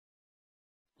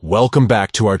Welcome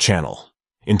back to our channel.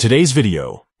 In today's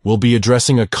video, we'll be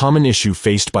addressing a common issue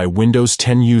faced by Windows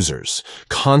 10 users,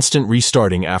 constant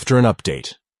restarting after an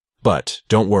update. But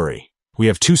don't worry, we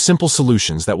have two simple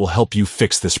solutions that will help you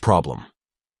fix this problem.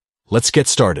 Let's get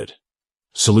started.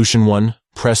 Solution 1,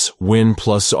 press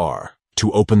Win+R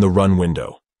to open the Run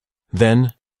window.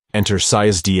 Then, enter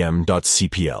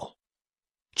Sysdm.cpl.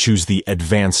 Choose the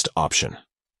Advanced option.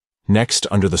 Next,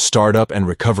 under the Startup and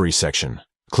Recovery section,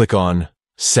 click on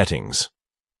Settings.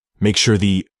 Make sure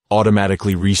the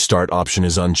Automatically Restart option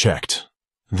is unchecked.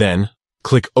 Then,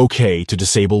 click OK to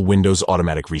disable Windows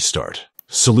Automatic Restart.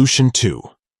 Solution 2.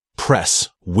 Press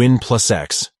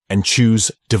Win+X and choose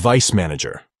Device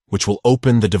Manager, which will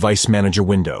open the Device Manager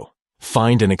window.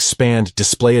 Find and expand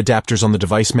Display Adapters on the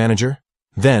Device Manager.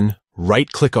 Then,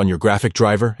 right-click on your graphic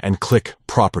driver and click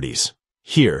Properties.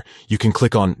 Here, you can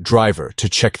click on Driver to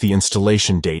check the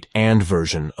installation date and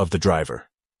version of the driver.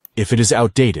 If it is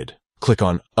outdated, click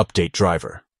on Update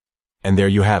Driver. And there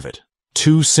you have it.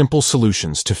 Two simple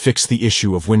solutions to fix the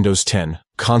issue of Windows 10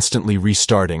 constantly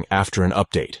restarting after an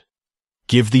update.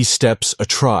 Give these steps a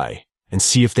try and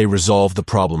see if they resolve the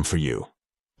problem for you.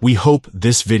 We hope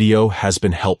this video has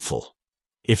been helpful.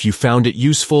 If you found it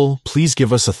useful, please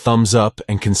give us a thumbs up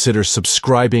and consider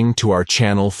subscribing to our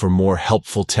channel for more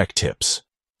helpful tech tips.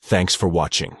 Thanks for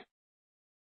watching.